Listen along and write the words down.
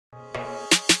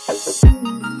Hey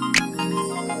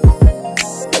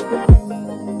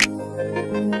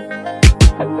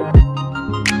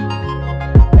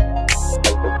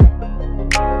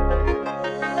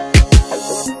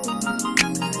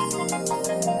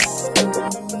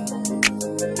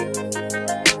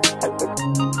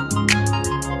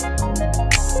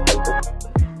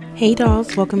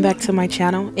dolls, welcome back to my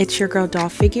channel. It's your girl Doll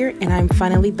Figure, and I'm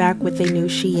finally back with a new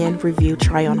Shein review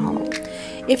try on haul.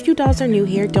 If you dolls are new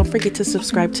here, don't forget to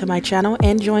subscribe to my channel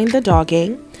and join the doll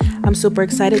gang. I'm super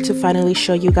excited to finally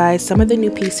show you guys some of the new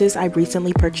pieces I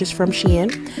recently purchased from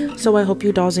Shein, so I hope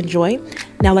you dolls enjoy.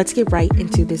 Now let's get right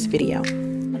into this video.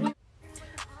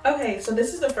 Okay, so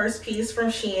this is the first piece from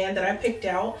Shein that I picked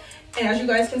out, and as you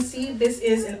guys can see, this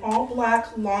is an all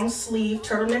black long sleeve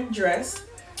turtleneck dress.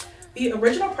 The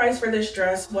original price for this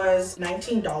dress was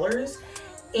 $19,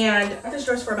 and I got this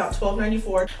dress for about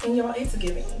 $12.94. And y'all, it's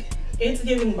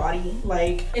giving body.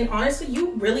 Like, and honestly,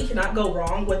 you really cannot go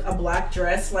wrong with a black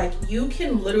dress. Like, you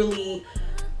can literally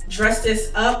dress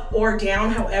this up or down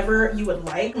however you would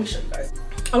like. Let me show you guys.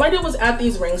 All I did was add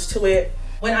these rings to it.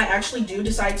 When I actually do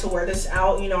decide to wear this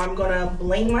out, you know, I'm gonna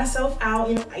bling myself out,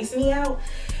 you know, ice me out,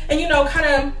 and you know, kind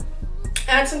of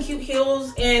add some cute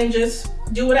heels and just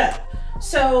do it up.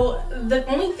 So the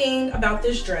only thing about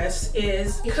this dress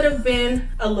is it could have been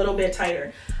a little bit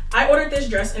tighter. I ordered this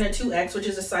dress in a 2X, which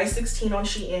is a size 16 on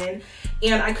Shein,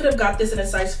 and I could have got this in a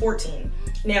size 14.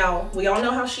 Now, we all know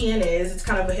how Shein is. It's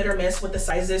kind of a hit or miss with the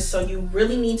sizes, so you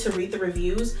really need to read the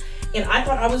reviews. And I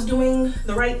thought I was doing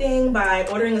the right thing by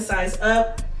ordering a size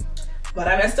up, but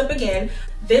I messed up again.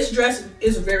 This dress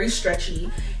is very stretchy,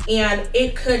 and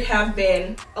it could have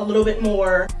been a little bit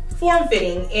more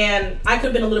form-fitting, and I could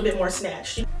have been a little bit more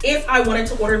snatched. If I wanted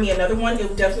to order me another one, it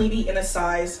would definitely be in a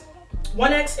size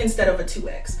 1X instead of a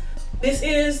 2X. This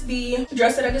is the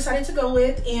dress that I decided to go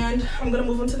with, and I'm gonna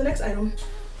move on to the next item.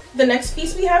 The next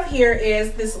piece we have here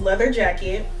is this leather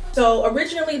jacket. So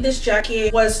originally this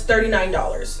jacket was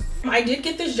 $39. I did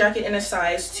get this jacket in a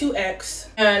size 2X,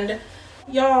 and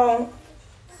y'all,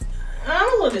 I'm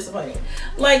a little disappointed.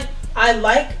 Like, I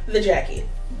like the jacket,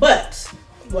 but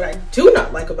what I do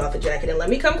not like about the jacket, and let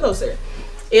me come closer,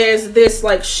 is this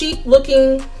like sheep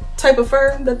looking type of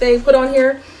fur that they put on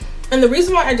here. And the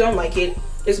reason why I don't like it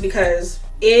is because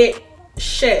it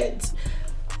sheds.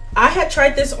 I had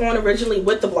tried this on originally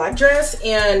with the black dress,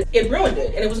 and it ruined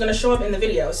it, and it was going to show up in the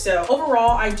video. So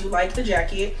overall, I do like the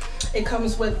jacket. It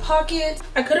comes with pockets.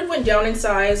 I could have went down in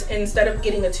size. Instead of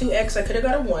getting a 2X, I could have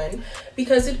got a 1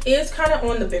 because it is kind of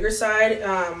on the bigger side.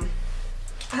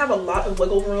 I have a lot of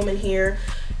wiggle room in here,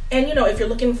 and you know, if you're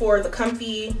looking for the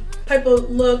comfy type of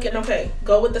look, and okay,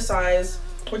 go with the size,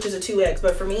 which is a 2X,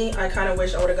 but for me, I kind of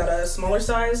wish I would have got a smaller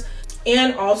size.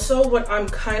 And also what I'm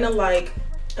kind of like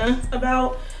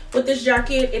about with this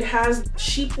jacket, it has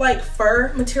sheep-like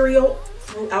fur material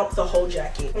throughout the whole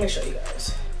jacket. Let me show you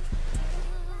guys.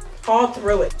 All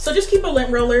through it. So just keep a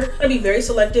lint roller. I'm gonna be very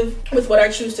selective with what I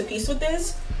choose to piece with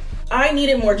this. I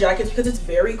needed more jackets because it's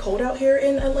very cold out here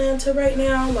in Atlanta right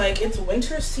now. Like, it's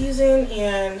winter season,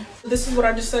 and this is what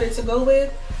I decided to go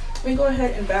with. Let me go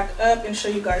ahead and back up and show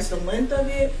you guys the length of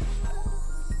it.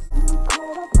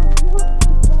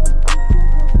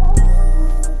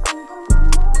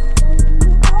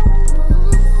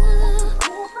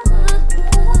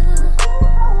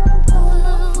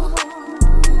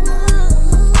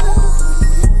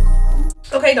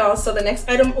 Okay dolls, so the next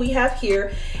item we have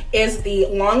here is the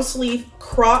long sleeve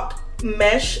crop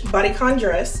mesh bodycon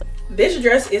dress. This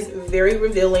dress is very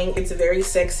revealing, it's very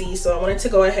sexy, so I wanted to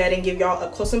go ahead and give y'all a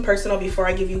close and personal before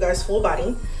I give you guys full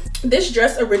body. This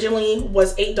dress originally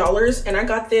was $8, and I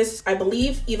got this, I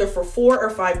believe, either for $4 or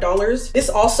 $5. This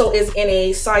also is in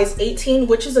a size 18,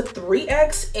 which is a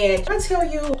 3X, and I tell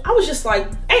you, I was just like,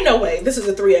 ain't no way this is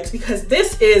a 3X, because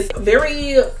this is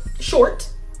very short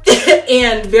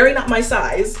and very not my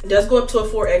size. It does go up to a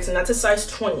 4X, and that's a size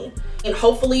 20. And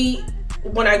hopefully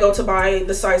when I go to buy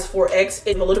the size 4X,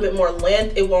 it's a little bit more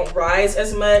length, it won't rise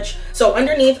as much. So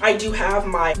underneath I do have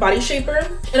my body shaper,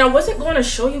 and I wasn't going to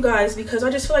show you guys because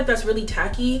I just feel like that's really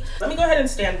tacky. Let me go ahead and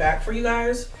stand back for you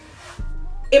guys.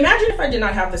 Imagine if I did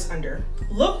not have this under.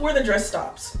 Look where the dress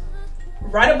stops,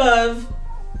 right above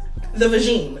the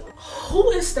vagine. Who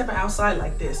is stepping outside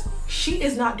like this? She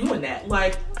is not doing that.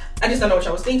 Like, I just don't know what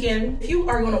y'all was thinking. If you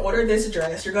are going to order this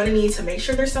dress, you're going to need to make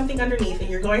sure there's something underneath, and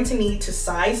you're going to need to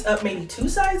size up maybe 2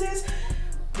 sizes,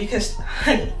 because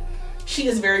honey, she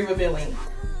is very revealing.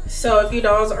 So if you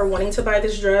dolls are wanting to buy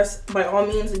this dress, by all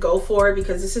means go for it,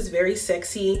 because this is very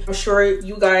sexy. I'm sure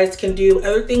you guys can do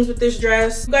other things with this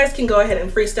dress. You guys can go ahead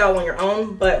and freestyle on your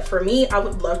own, but for me, I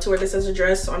would love to wear this as a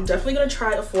dress, so I'm definitely going to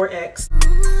try a 4X.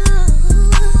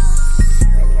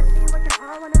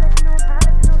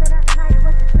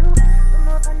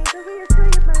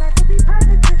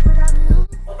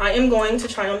 am going to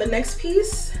try on the next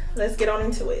piece. Let's get on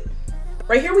into it.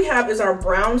 Right here we have is our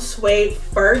brown suede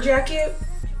fur jacket.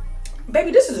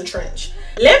 Baby, this is a trench.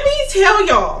 Let me tell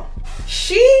y'all,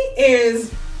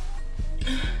 she's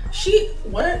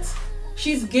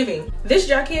giving. This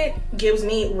jacket gives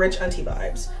me rich auntie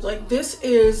vibes. Like, this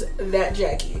is that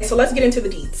jacket. So let's get into the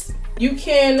deets. You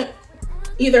can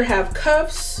either have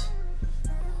cuffs,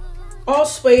 all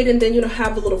suede, and then you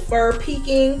have the little fur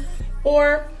peeking,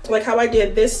 or like how I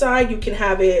did this side, you can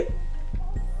have it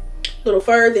little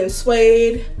fur, then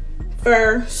suede,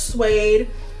 fur, suede,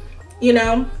 you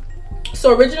know.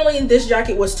 So originally this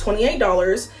jacket was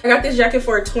 $28. I got this jacket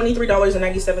for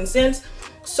 $23.97.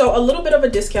 So a little bit of a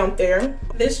discount there.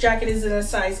 This jacket is in a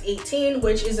size 18,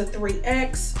 which is a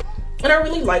 3X. And I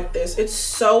really like this. It's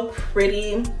so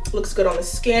pretty. Looks good on the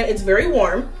skin. It's very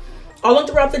warm. All in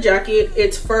throughout the jacket,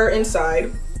 it's fur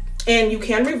inside. And you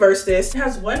can reverse this. It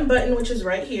has one button, which is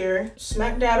right here,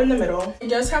 smack dab in the middle. It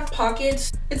does have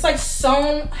pockets. It's like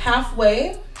sewn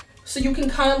halfway. So you can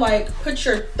kind of like put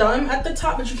your thumb at the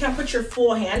top, but you can't put your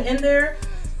full hand in there.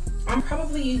 I'm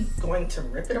probably going to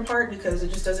rip it apart because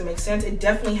it just doesn't make sense. It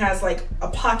definitely has like a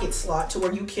pocket slot to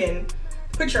where you can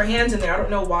put your hands in there. I don't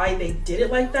know why they did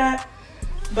it like that,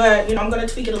 but you know, I'm gonna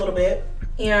tweak it a little bit,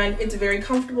 and it's very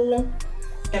comfortable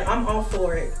and I'm all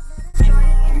for it.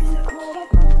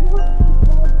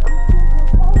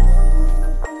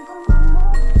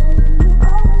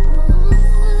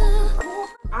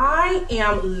 I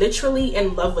am literally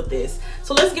in love with this.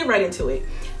 So let's get right into it.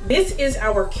 This is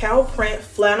our cow print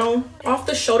flannel off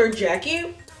the shoulder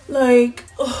jacket. Like,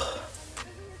 oh,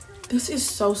 this is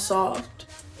so soft.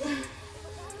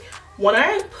 When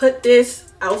I put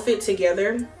this outfit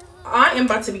together, I am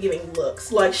about to be giving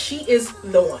looks. Like, she is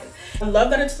the one. I love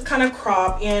that it's kind of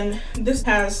crop, and this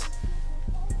has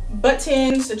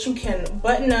buttons that you can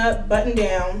button up, button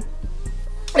down.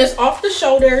 It's off the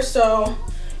shoulder, so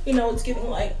you know, it's giving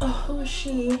like, oh, who is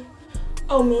she?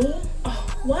 Oh, me?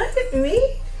 Oh, what?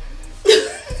 Me?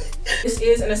 This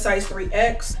is in a size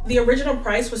 3X. The original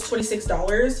price was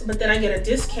 $26, but then I get a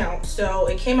discount, so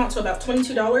it came out to about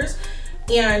 $22,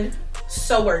 and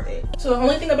so worth it. So the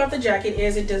only thing about the jacket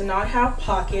is it does not have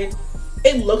pockets.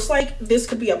 It looks like this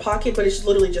could be a pocket, but it's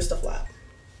literally just a flap.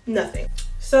 Nothing.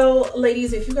 So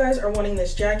ladies, if you guys are wanting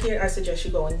this jacket, I suggest you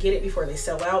go and get it before they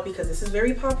sell out, because this is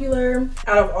very popular.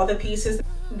 Out of all the pieces,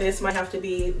 this might have to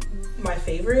be my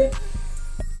favorite.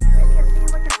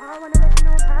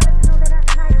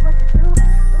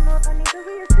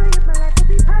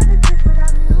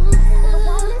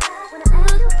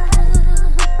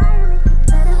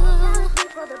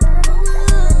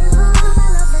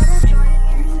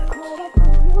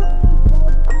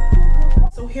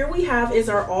 So here we have is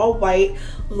our all white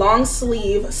long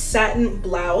sleeve satin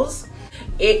blouse.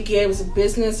 It gives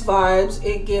business vibes,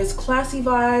 it gives classy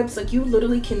vibes. Like, you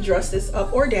literally can dress this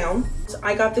up or down. So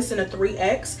I got this in a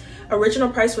 3X. Original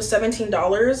price was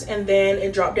 $17, and then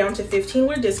it dropped down to $15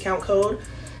 with a discount code.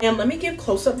 And let me give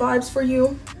close-up vibes for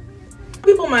you.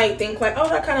 People might think like, oh,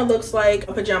 that kind of looks like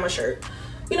a pajama shirt.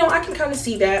 You know, I can kind of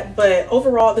see that, but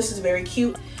overall this is very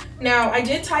cute. Now, I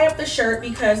did tie up the shirt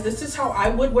because this is how I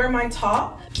would wear my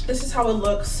top. This is how it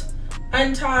looks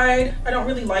untied. I don't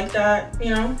really like that,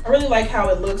 you know. I really like how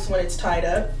it looks when it's tied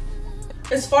up.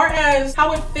 As far as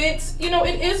how it fits, you know,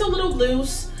 it is a little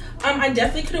loose. I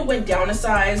definitely could have went down a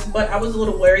size, but I was a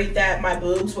little worried that my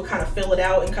boobs would kind of fill it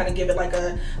out and kind of give it like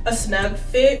a snug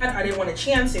fit. I didn't want to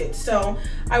chance it, so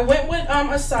I went with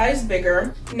a size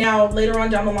bigger. Now later on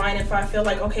down the line, if I feel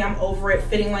like, okay, I'm over it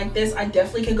fitting like this, I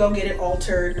definitely can go get it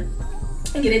altered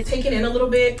and get it taken in a little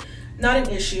bit. Not an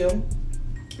issue.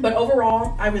 But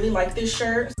overall, I really like this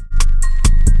shirt.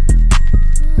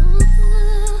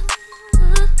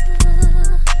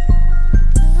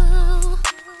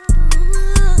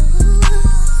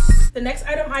 The next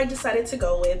item I decided to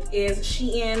go with is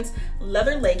Shein's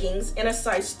leather leggings in a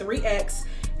size 3X.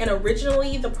 And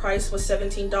originally the price was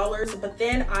 $17, but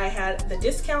then I had the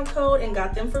discount code and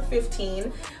got them for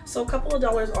 $15. So a couple of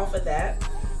dollars off of that.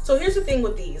 So here's the thing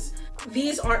with these.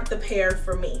 These aren't the pair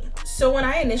for me. So when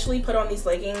I initially put on these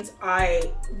leggings,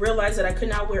 I realized that I could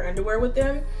not wear underwear with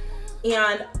them,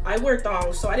 and I wear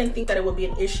thongs, so I didn't think that it would be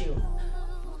an issue.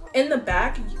 In the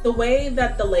back, the way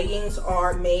that the leggings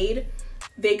are made,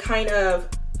 they kind of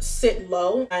sit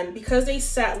low, and because they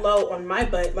sat low on my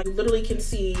butt, like, you literally can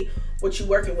see what you're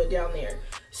working with down there.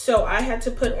 So I had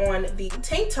to put on the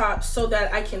tank top so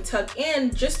that I can tuck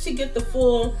in, just to get the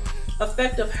full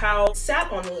effect of how it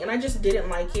sat on me, and I just didn't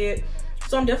like it.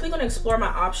 So I'm definitely going to explore my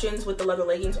options with the leather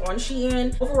leggings on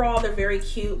Shein. Overall, they're very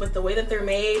cute, but the way that they're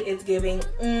made, it's giving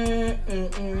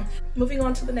Moving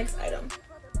on to the next item.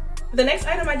 The next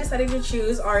item I decided to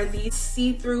choose are these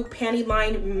see-through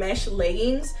panty-lined mesh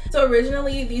leggings. So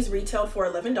originally these retailed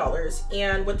for $11,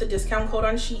 and with the discount code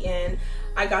on Shein,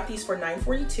 I got these for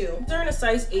 $9.42. They're in a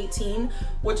size 18,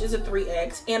 which is a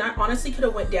 3X, and I honestly could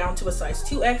have went down to a size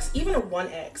 2X, even a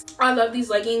 1X. I love these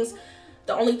leggings.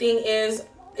 The only thing is,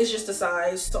 it's just a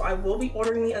size, so I will be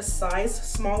ordering me a size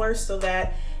smaller so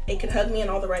that it can hug me in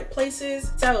all the right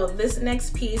places. So this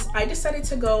next piece, I decided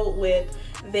to go with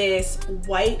this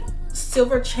white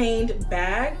silver chained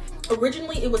bag.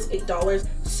 Originally it was $8.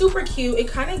 Super cute. It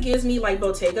kind of gives me like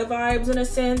Bottega vibes in a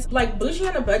sense, like bougie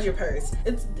on a budget purse.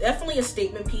 It's definitely a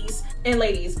statement piece. And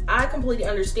ladies, I completely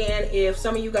understand if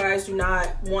some of you guys do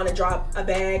not want to drop a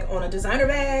bag on a designer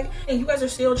bag and you guys are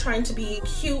still trying to be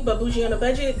cute but bougie on a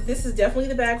budget. This is definitely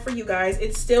the bag for you guys.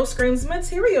 It still screams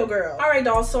material girl. All right,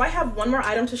 dolls, so I have one more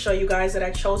item to show you guys that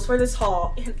I chose for this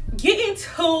haul. Get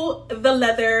into the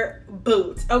leather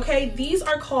boots. Okay, these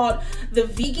are called the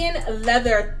vegan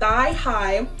leather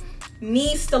thigh-high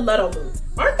knee stiletto boots.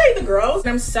 Aren't they the girls?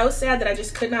 And I'm so sad that I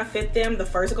just could not fit them the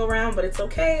first go round, but it's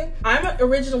okay. I'm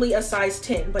originally a size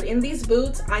 10, but in these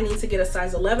boots I need to get a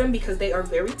size 11 because they are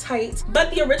very tight. But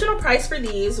the original price for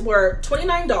these were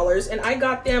 $29 and I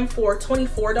got them for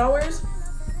 $24.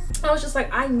 I was just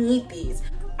like, I need these.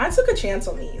 I took a chance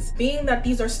on these, being that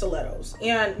these are stilettos,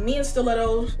 and me and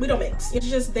stilettos, we don't mix. It's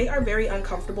just, they are very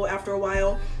uncomfortable after a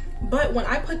while. But when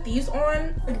I put these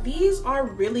on, like, these are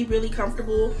really, really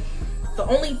comfortable. The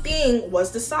only thing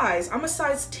was the size. I'm a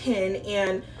size 10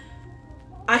 and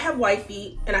I have wide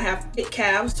feet and I have big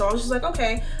calves. So I was just like,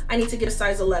 okay, I need to get a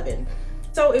size 11.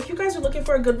 So if you guys are looking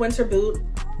for a good winter boot,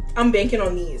 I'm banking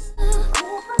on these.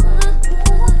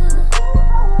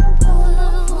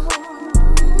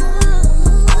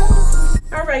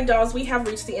 Alright dolls, we have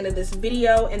reached the end of this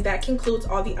video, and that concludes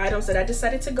all the items that I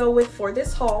decided to go with for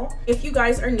this haul. If you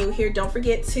guys are new here, don't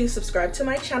forget to subscribe to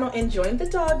my channel and join the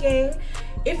dog gang.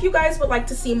 If you guys would like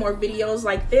to see more videos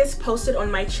like this posted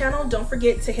on my channel, don't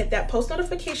forget to hit that post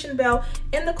notification bell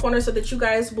in the corner so that you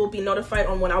guys will be notified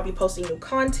on when I'll be posting new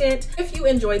content. If you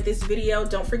enjoyed this video,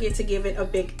 don't forget to give it a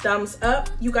big thumbs up.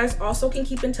 You guys also can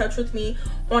keep in touch with me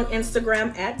on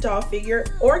Instagram at dollfigure,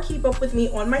 or keep up with me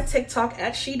on my TikTok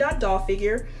at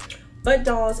she.dollfigure. But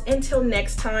dolls, until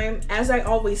next time, as I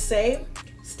always say,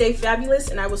 stay fabulous,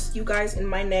 and I will see you guys in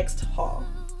my next haul.